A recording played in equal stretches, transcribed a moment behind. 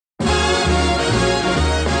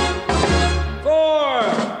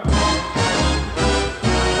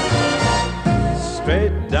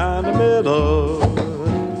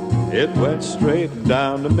it went straight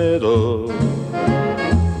down the middle.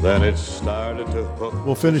 Then it started to hook.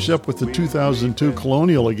 We'll finish up with the 2002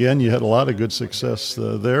 Colonial again. You had a lot of good success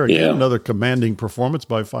there. Again, another commanding performance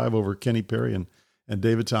by 5 over Kenny Perry and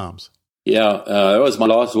David Toms. Yeah, it was my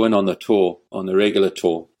last win on the tour, on the regular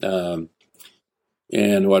tour. And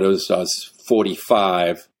I was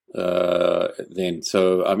 45 then.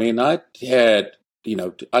 So, I mean, I had,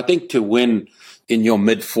 I think to win in your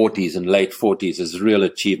mid-40s and late 40s is a real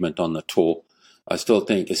achievement on the tour. I still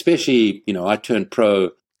think, especially, I turned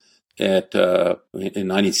pro in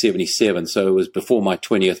 1977, so it was before my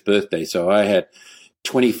 20th birthday. So I had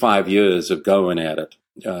 25 years of going at it.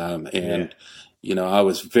 I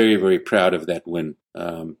was very, very proud of that win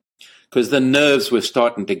because the nerves were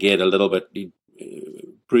starting to get a little bit,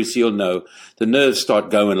 Bruce, you'll know, the nerves start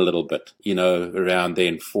going a little bit, around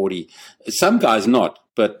then 40. Some guys not,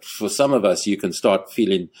 but for some of us, you can start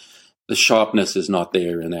feeling the sharpness is not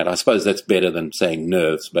there in that. I suppose that's better than saying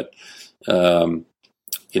nerves, but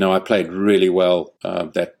I played really well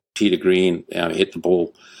that tee to green. I hit the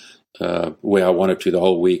ball where I wanted to the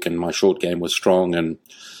whole week, and my short game was strong, and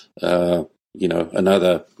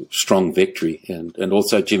another strong victory. And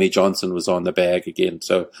also Jimmy Johnson was on the bag again.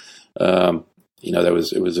 So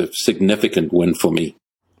it was a significant win for me.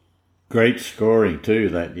 Great scoring too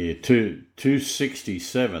that year.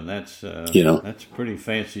 267. That's that's a pretty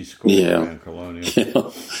fancy score around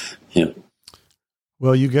Colonial. Yeah.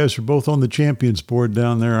 Well, you guys are both on the champions board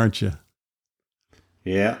down there, aren't you?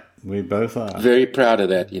 Yeah, we both are. Very proud of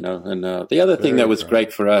that, And the other thing that was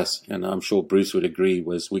great for us, and I'm sure Bruce would agree,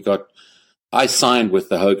 was I signed with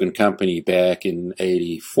the Hogan Company back in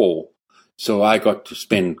 '84, so I got to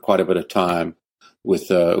spend quite a bit of time with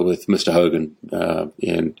Mr. Hogan,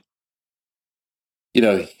 and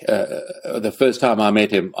the first time I met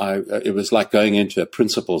him, it was like going into a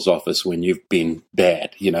principal's office when you've been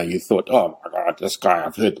bad. You thought, oh my God, this guy,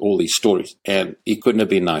 I've heard all these stories, and he couldn't have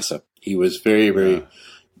been nicer. He was very, very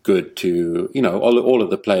good to, all of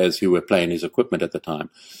the players who were playing his equipment at the time.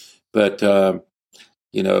 But,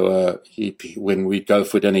 when we'd go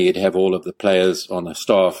for dinner, he'd have all of the players on the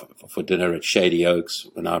staff for dinner at Shady Oaks,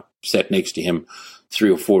 and I sat next to him 3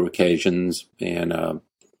 or 4 occasions, and,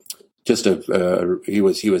 he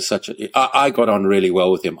was such I got on really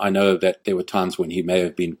well with him. I know that there were times when he may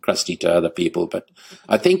have been crusty to other people, but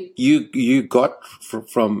I think you got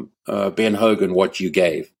from Ben Hogan what you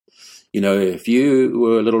gave. If you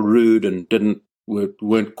were a little rude and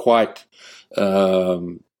weren't quite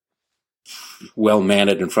well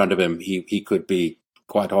mannered in front of him, he could be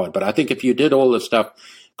quite hard. But I think if you did all the stuff,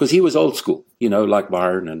 because he was old school, like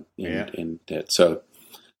Byron and that. So,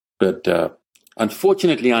 but.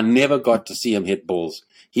 Unfortunately, I never got to see him hit balls.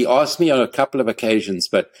 He asked me on a couple of occasions,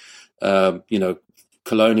 but,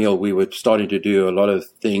 Colonial, we were starting to do a lot of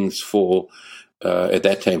things at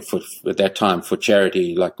that time for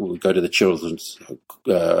charity. Like we would go to the children's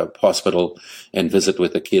hospital and visit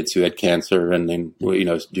with the kids who had cancer, and then,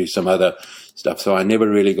 do some other stuff. So I never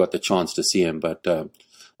really got the chance to see him, but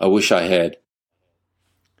I wish I had.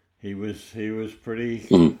 He was pretty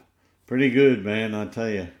good, man, I tell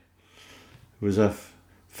you. It was a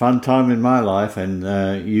fun time in my life, and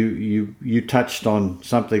you touched on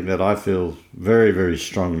something that I feel very, very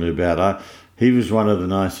strongly about. He was one of the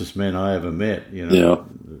nicest men I ever met. A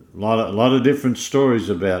lot of different stories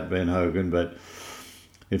about Ben Hogan, but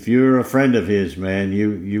if you were a friend of his, man,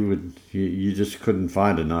 you just couldn't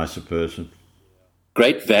find a nicer person.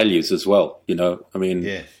 Great values as well.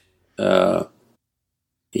 Yes. But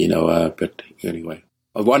anyway.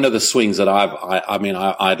 One of the swings that I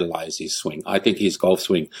idolize his swing. I think his golf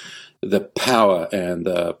swing, the power and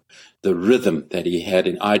the rhythm that he had,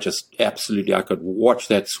 and I could watch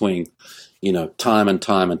that swing, time and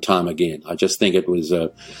time and time again. I just think it was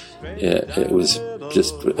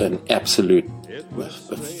just an absolute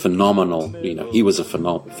phenomenal. He was a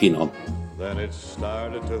phenom.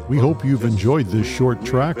 We hope you've enjoyed this short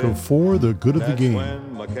track of For the Good of the Game.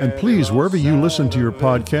 And please, wherever you listen to your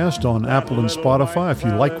podcast on Apple and Spotify, if you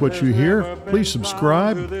like what you hear, please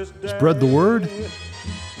subscribe, spread the word,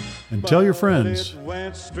 and tell your friends.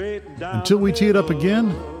 Until we tee it up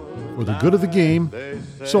again, for the good of the game,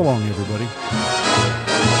 so long, everybody.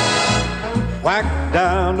 Whack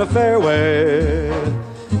down the fairway,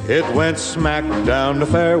 it went smack down the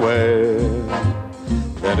fairway.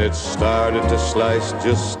 Then it started to slice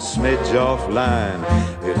just a smidge off line.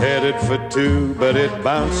 It headed for 2, but it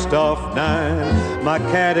bounced off 9. My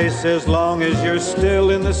caddy says, long as you're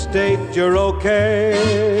still in the state, you're okay.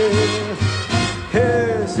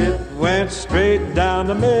 Yes, it went straight down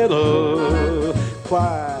the middle,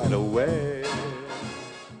 quite a way.